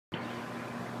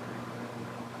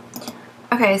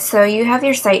Okay, so you have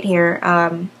your site here.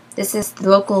 This is the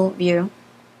local view.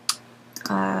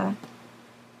 I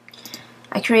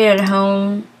created a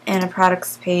home and a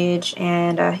products page,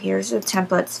 and here's the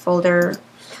templates folder.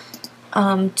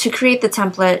 To create the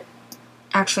template,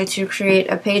 actually to create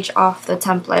a page off the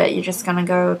template, you're just gonna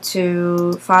go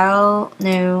to File,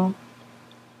 New,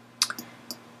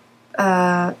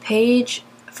 Page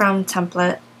from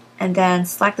Template, and then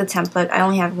select the template. I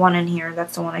only have one in here.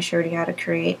 That's the one I showed you how to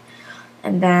create.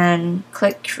 And then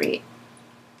click Create.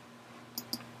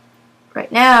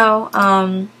 Right now,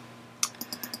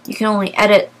 you can only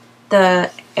edit the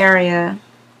area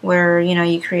where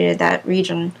you created that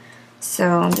region.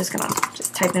 So I'm just gonna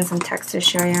type in some text to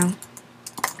show you.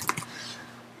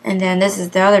 And then this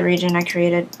is the other region I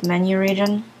created, the menu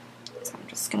region. So I'm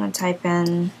just gonna type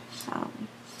in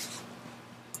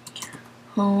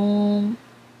home.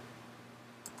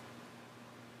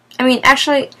 I mean,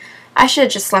 actually, I should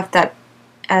have just left that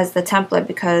as the template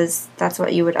because that's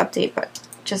what you would update, but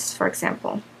just for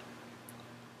example,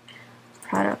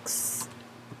 products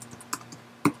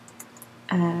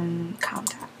and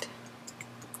contact.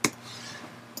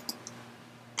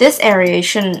 This area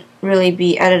shouldn't really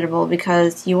be editable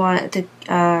because you want it to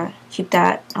keep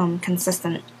that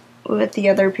consistent with the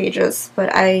other pages, but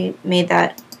I made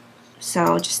that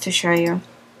so just to show you.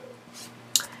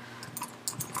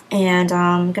 And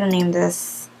I'm gonna name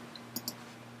this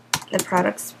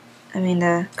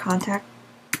the contact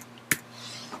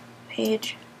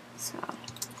page. So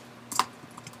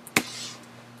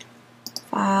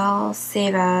file,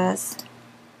 save as,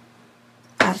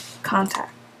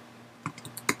 contact.html,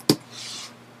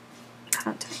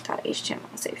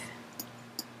 save.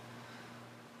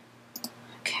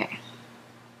 Okay,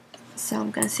 so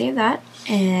I'm gonna save that,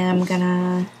 and I'm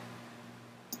gonna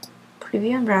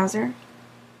preview in browser.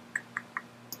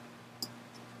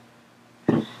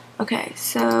 Okay,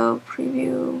 so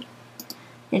preview.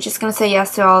 You're just gonna say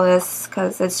yes to all this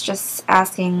because it's just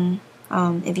asking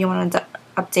if you want to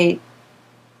update.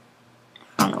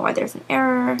 I don't know why there's an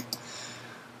error.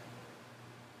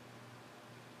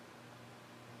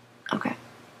 Okay.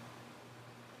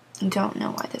 I don't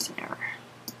know why there's an error.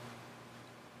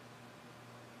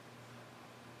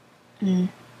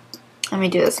 Let me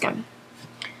do this again.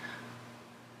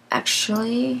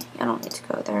 Actually, I don't need to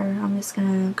go there. I'm just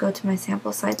gonna go to my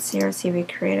sample sites here, see if we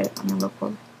create it on the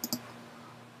local.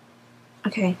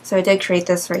 Okay, so I did create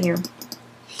this right here.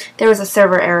 There was a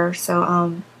server error,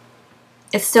 so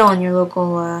it's still on your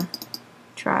local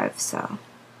drive. So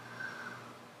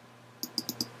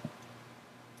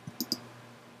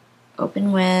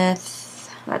open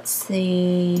with, let's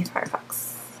see,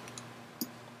 Firefox.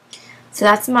 So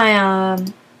that's my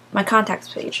my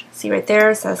contacts page. See right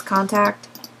there, it says contact.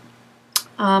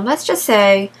 Let's just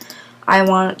say I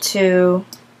want to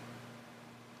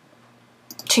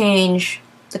change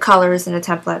the colors in the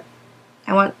template.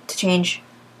 I want to change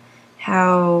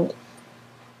how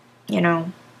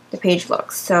the page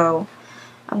looks. So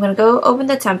I'm gonna go open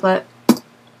the template,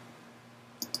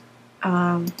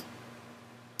 and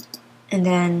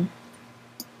then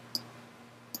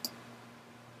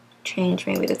change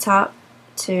maybe the top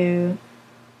to.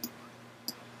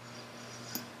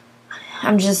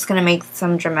 I'm just gonna make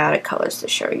some dramatic colors to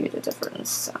show you the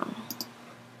difference. So.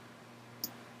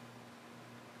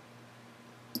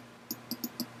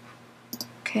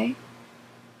 Okay,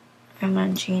 I'm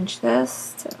going to change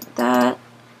this to that,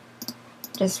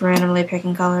 just randomly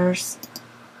picking colors.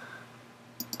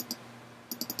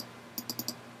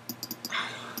 I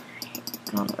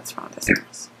don't know what's wrong with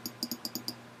this.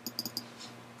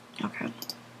 Okay.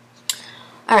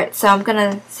 Alright, so I'm going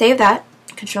to save that,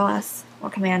 Control S or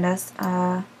Command S,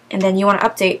 and then you want to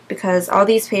update because all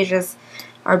these pages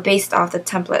are based off the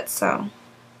template, so,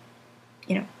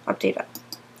 update it.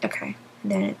 Okay.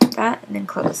 And then that, and then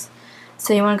close.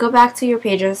 So you want to go back to your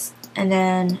pages, and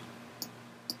then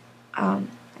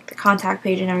like the contact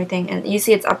page and everything, and you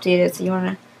see it's updated, so you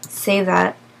want to save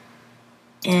that,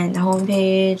 and the home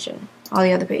page, and all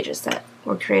the other pages that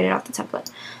were created off the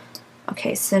template.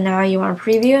 Okay, so now you want to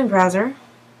preview in browser.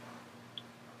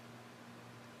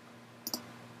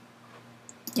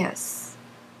 Yes.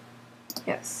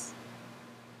 Yes.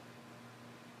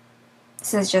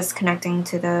 This is just connecting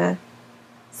to the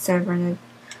server and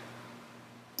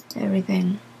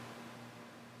everything.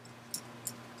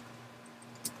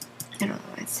 I don't know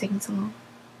why it's taking so long.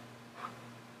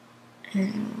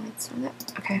 And let's do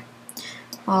that. Okay.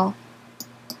 Well,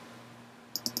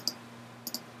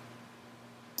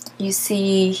 you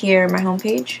see here my home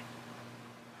page.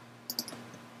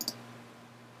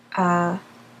 Let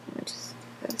me just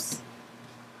do this.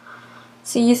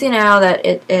 So you see now that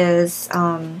it is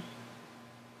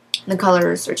the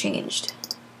colors are changed.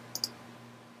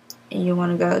 And you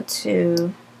want to go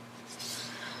to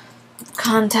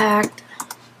contact,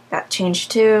 that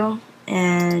changed too,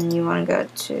 and you want to go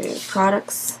to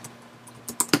products.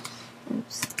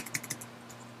 Oops.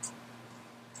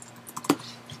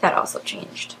 That also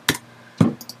changed.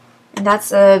 And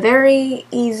that's a very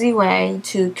easy way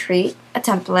to create a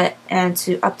template and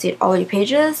to update all your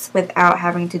pages without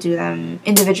having to do them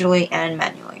individually and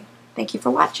manually. Thank you for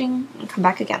watching, and come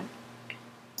back again.